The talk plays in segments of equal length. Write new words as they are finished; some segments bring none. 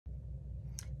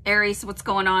Aries, what's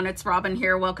going on? It's Robin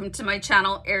here. Welcome to my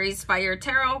channel, Aries Fire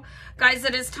Tarot. Guys,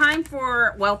 it is time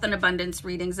for wealth and abundance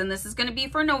readings, and this is going to be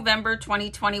for November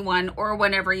 2021 or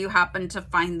whenever you happen to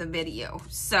find the video.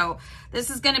 So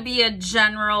this is going to be a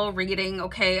general reading,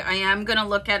 okay? I am going to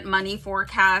look at money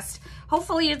forecast.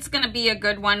 Hopefully it's going to be a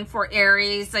good one for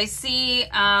Aries. I see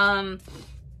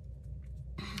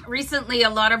recently a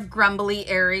lot of grumbly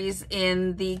Aries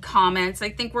in the comments. I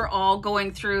think we're all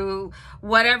going through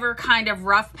whatever kind of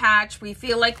rough patch. We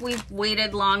feel like we've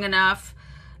waited long enough,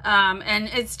 and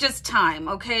it's just time,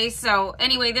 okay? So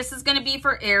anyway, this is going to be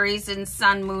for Aries in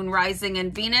Sun, Moon, Rising,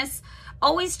 and Venus.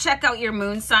 Always check out your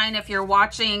moon sign. If you're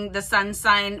watching the sun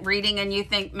sign reading and you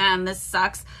think, man, this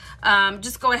sucks,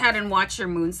 just go ahead and watch your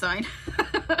moon sign.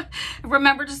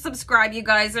 Remember to subscribe, you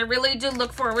guys. I really do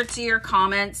look forward to your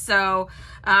comments. So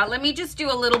let me just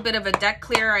do a little bit of a deck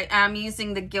clear. I am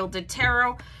using the Gilded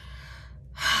Tarot.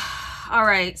 All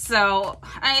right, so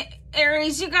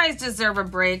Aries, you guys deserve a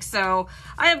break. So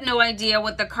I have no idea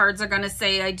what the cards are going to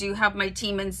say. I do have my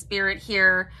team in spirit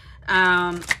here.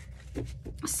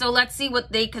 So let's see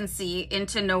what they can see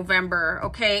into November,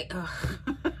 okay?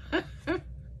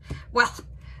 Well,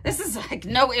 this is like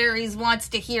no Aries wants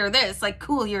to hear this. Like,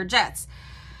 cool your jets.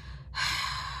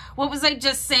 What was I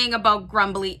just saying about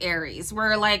grumbly Aries?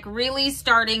 We're like really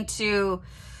starting to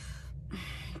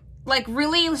like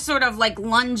really sort of like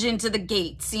lunge into the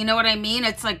gates. You know what I mean?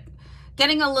 It's like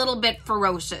getting a little bit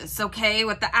ferocious, okay?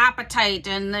 With the appetite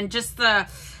and then just the,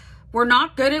 we're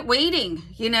not good at waiting,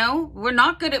 you know? We're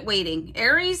not good at waiting.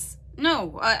 Aries,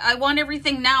 no, I want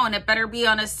everything now, and it better be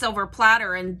on a silver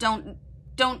platter, and don't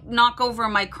knock over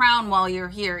my crown while you're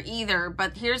here either.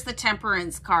 But here's the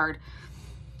Temperance card.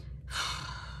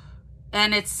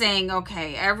 And it's saying,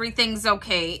 okay, everything's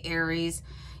okay, Aries.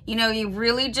 You know, you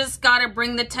really just got to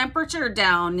bring the temperature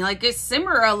down, like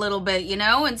simmer a little bit, you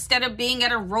know, instead of being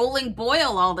at a rolling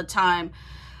boil all the time.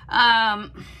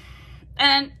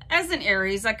 And as an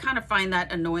Aries, I kind of find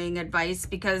that annoying advice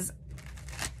because,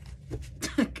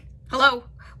 hello,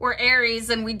 we're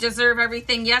Aries and we deserve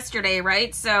everything yesterday,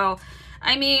 right? So,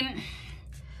 I mean,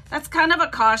 that's kind of a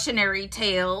cautionary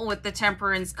tale with the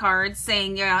Temperance card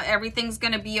saying, yeah, everything's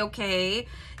going to be okay.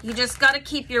 You just got to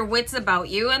keep your wits about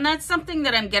you. And that's something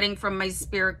that I'm getting from my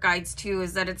spirit guides too,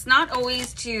 is that it's not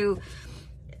always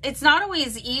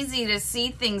easy to see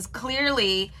things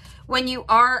clearly when you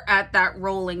are at that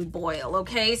rolling boil,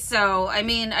 okay? So, I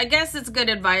mean, I guess it's good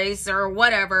advice or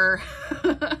whatever,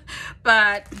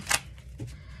 but,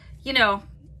 you know,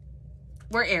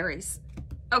 we're Aries.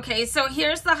 Okay, so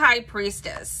here's the High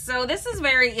Priestess. So this is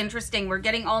very interesting. We're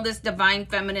getting all this divine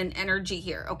feminine energy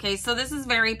here, okay? So this is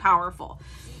very powerful.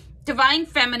 Divine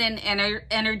feminine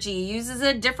energy uses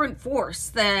a different force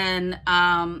than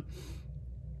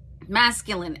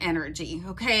masculine energy,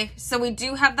 okay? So we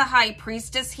do have the High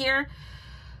Priestess here,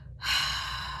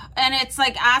 and it's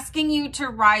like asking you to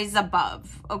rise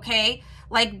above, okay?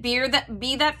 Like be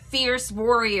that fierce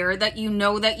warrior that you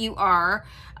know that you are.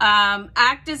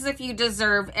 Act as if you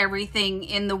deserve everything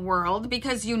in the world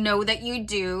because you know that you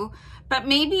do, but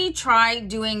maybe try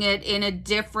doing it in a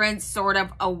different sort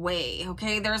of a way,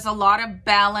 okay? There's a lot of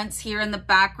balance here in the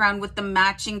background with the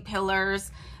matching pillars.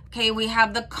 Okay, we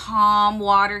have the calm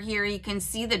water here. You can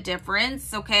see the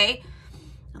difference, okay?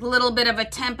 A little bit of a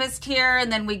tempest here, and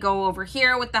then we go over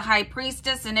here with the High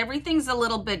Priestess, and everything's a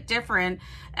little bit different.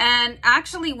 And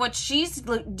actually what she's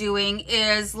doing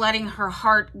is letting her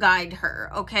heart guide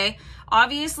her, okay?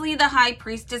 Obviously, the High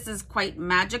Priestess is quite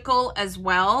magical as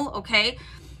well, okay?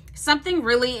 Something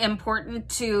really important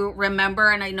to remember,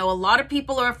 and I know a lot of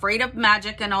people are afraid of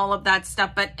magic and all of that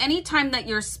stuff, but anytime that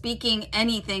you're speaking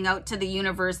anything out to the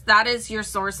universe, that is your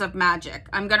source of magic.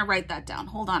 I'm going to write that down.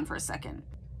 Hold on for a second.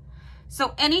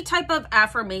 So any type of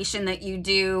affirmation that you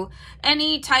do,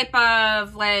 any type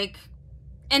of like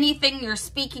anything you're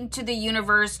speaking to the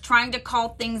universe, trying to call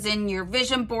things in your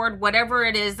vision board, whatever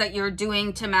it is that you're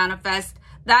doing to manifest,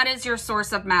 that is your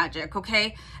source of magic,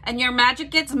 okay? And your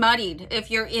magic gets muddied if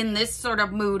you're in this sort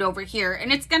of mood over here.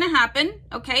 And it's going to happen,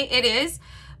 okay? It is.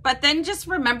 But then just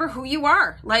remember who you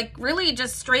are. Like, really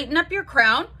just straighten up your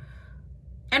crown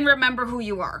and remember who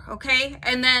you are, okay?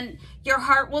 And then your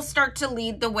heart will start to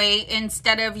lead the way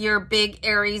instead of your big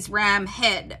Aries ram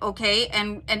head, okay?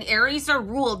 And Aries are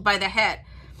ruled by the head.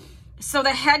 So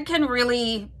the head can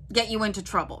really get you into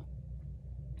trouble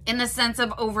in the sense of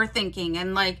overthinking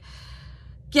and like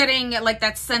getting like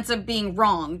that sense of being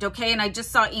wronged, okay? And I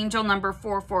just saw angel number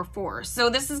 444. So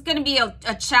this is going to be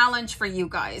a challenge for you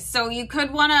guys. So you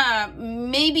could want to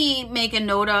maybe make a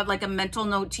note of like a mental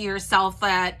note to yourself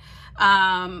that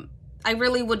I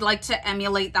really would like to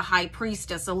emulate the High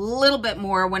Priestess a little bit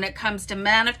more when it comes to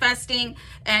manifesting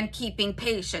and keeping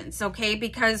patience, okay?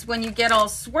 Because when you get all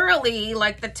swirly,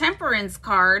 like the Temperance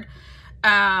card,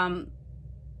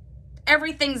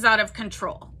 everything's out of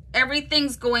control.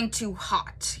 Everything's going too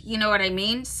hot. You know what I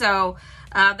mean? So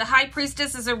the High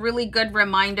Priestess is a really good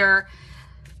reminder.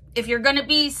 If you're going to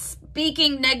be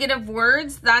speaking negative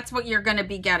words, that's what you're going to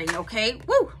be getting, okay?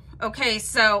 Woo! Okay,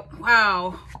 so,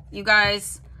 wow, you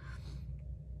guys,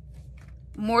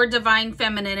 more divine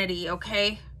femininity,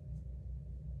 okay?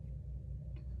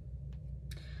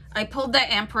 I pulled the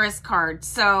Empress card.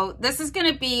 So this is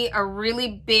going to be a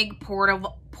really big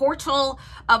portal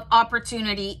of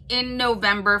opportunity in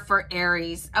November for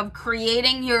Aries, of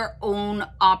creating your own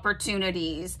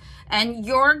opportunities. And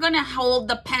you're going to hold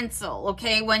the pencil,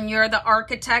 okay? When you're the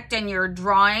architect and you're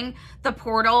drawing the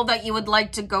portal that you would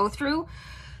like to go through.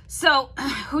 So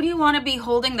who do you want to be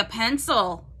holding the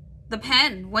pencil, the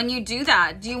pen, when you do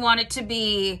that? Do you want it to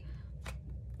be,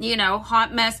 you know,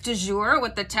 hot mess du jour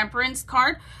with the Temperance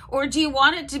card? Or do you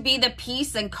want it to be the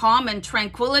peace and calm and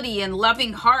tranquility and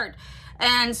loving heart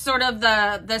and sort of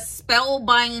the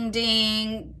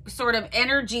spellbinding sort of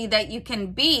energy that you can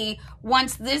be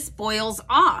once this boils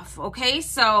off, okay?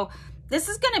 So this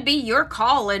is going to be your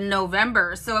call in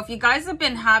November. So if you guys have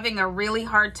been having a really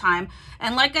hard time,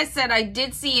 and like I said, I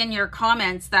did see in your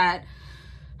comments that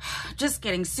just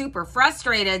getting super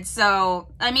frustrated. So,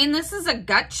 I mean, this is a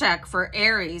gut check for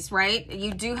Aries, right?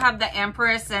 You do have the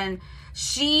Empress, and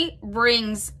she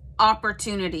brings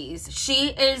opportunities. She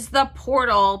is the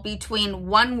portal between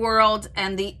one world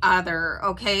and the other,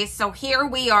 okay? So here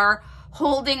we are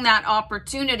holding that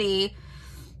opportunity,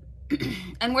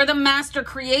 and we're the master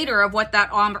creator of what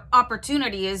that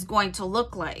opportunity is going to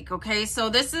look like, okay? So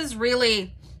this is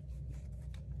really...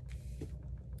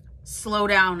 slow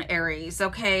down, Aries,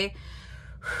 okay?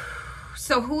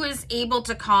 So who is able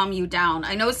to calm you down?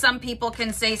 I know some people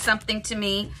can say something to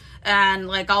me and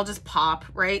like I'll just pop,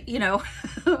 right? You know,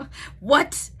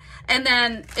 what? And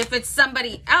then if it's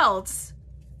somebody else,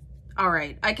 all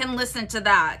right, I can listen to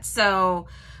that. So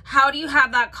how do you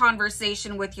have that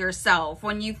conversation with yourself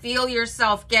when you feel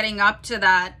yourself getting up to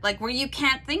that, like where you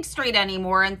can't think straight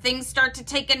anymore and things start to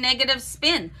take a negative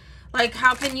spin? Like,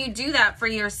 how can you do that for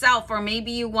yourself? Or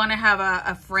maybe you want to have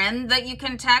a friend that you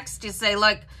can text to say,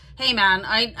 like, hey, man,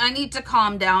 I need to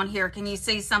calm down here. Can you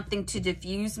say something to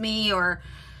diffuse me? Or,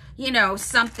 you know,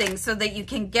 something so that you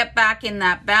can get back in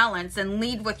that balance and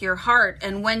lead with your heart.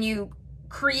 And when you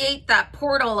create that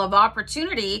portal of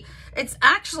opportunity, it's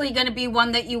actually going to be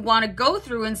one that you want to go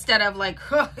through instead of like,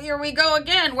 oh, here we go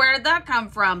again. Where did that come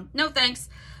from? No, thanks.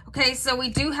 Okay, so we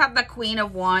do have the Queen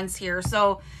of Wands here.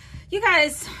 So you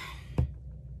guys...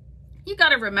 you got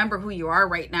to remember who you are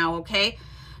right now, okay?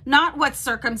 Not what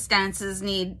circumstances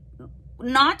need,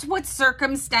 not what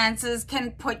circumstances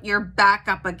can put your back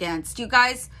up against. You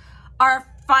guys are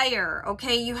fire,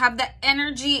 okay? You have the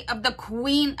energy of the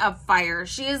Queen of Fire.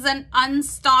 She is an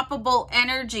unstoppable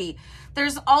energy.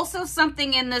 There's also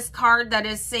something in this card that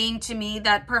is saying to me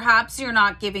that perhaps you're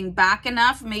not giving back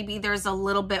enough. Maybe there's a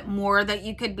little bit more that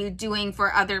you could be doing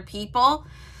for other people.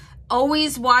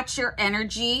 Always watch your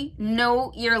energy,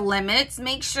 know your limits,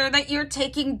 make sure that you're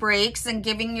taking breaks and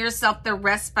giving yourself the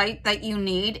respite that you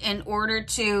need in order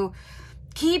to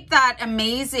keep that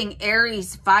amazing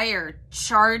Aries fire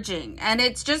charging. And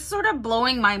it's just sort of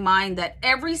blowing my mind that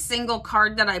every single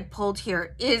card that I pulled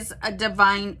here is a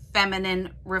divine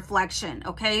feminine reflection,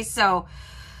 okay? So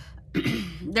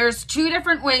there's two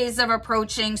different ways of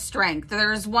approaching strength.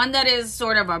 There's one that is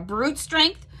sort of a brute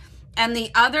strength, and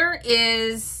the other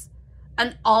is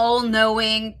an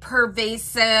all-knowing,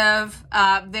 pervasive,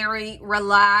 very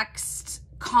relaxed,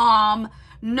 calm,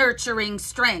 nurturing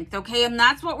strength, okay? And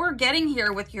that's what we're getting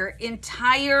here with your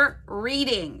entire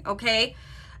reading, okay?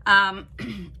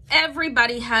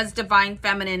 Everybody has divine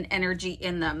feminine energy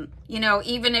in them, you know,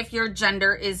 even if your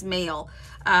gender is male.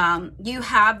 You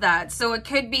have that. So it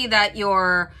could be that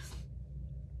you're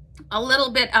a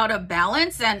little bit out of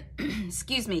balance and,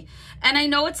 excuse me, and I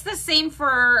know it's the same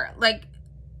for, like,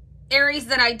 Aries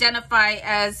that identify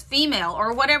as female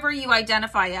or whatever you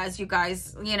identify as, you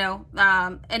guys, you know,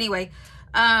 anyway,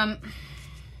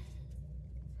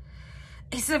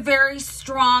 it's a very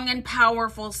strong and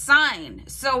powerful sign.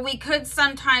 So we could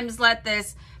sometimes let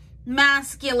this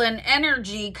masculine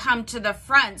energy come to the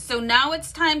front. So now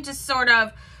it's time to sort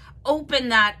of open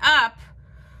that up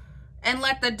and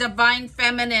let the divine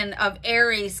feminine of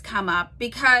Aries come up,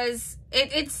 because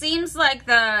it seems like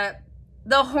the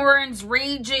horns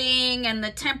raging and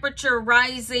the temperature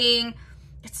rising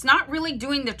it's not really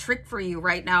doing the trick for you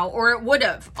right now, or it would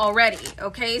have already.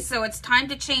 Okay, so it's time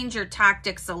to change your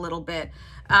tactics a little bit.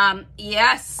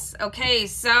 Yes. Okay,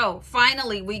 so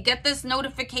finally we get this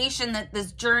notification that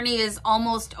this journey is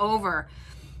almost over.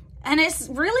 And it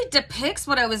really depicts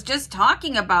what I was just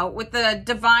talking about with the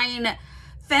divine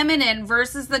feminine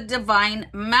versus the divine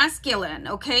masculine.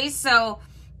 Okay, so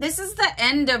this is the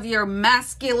end of your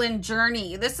masculine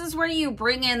journey. This is where you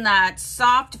bring in that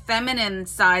soft feminine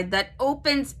side that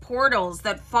opens portals,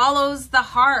 that follows the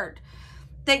heart,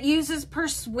 that uses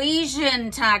persuasion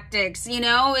tactics, you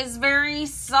know, is very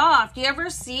soft. You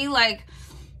ever see like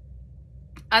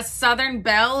a Southern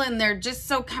belle and they're just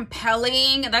so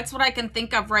compelling? That's what I can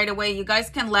think of right away. You guys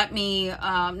can let me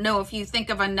know if you think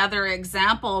of another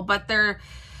example, but they're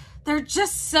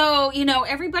just so, you know,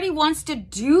 everybody wants to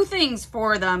do things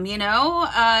for them, you know?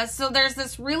 So there's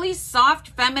this really soft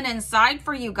feminine side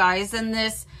for you guys, and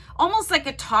this almost like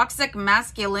a toxic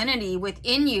masculinity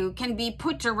within you can be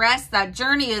put to rest. That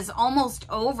journey is almost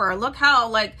over. Look how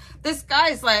like this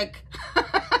guy's like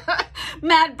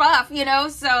mad buff, you know?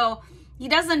 So he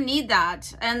doesn't need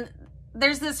that. And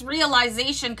there's this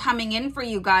realization coming in for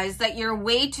you guys that your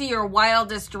way to your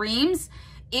wildest dreams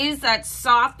is that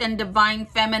soft and divine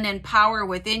feminine power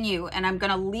within you. And I'm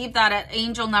going to leave that at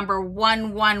angel number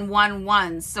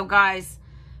 1111. So guys,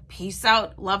 peace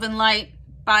out, love and light.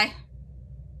 Bye.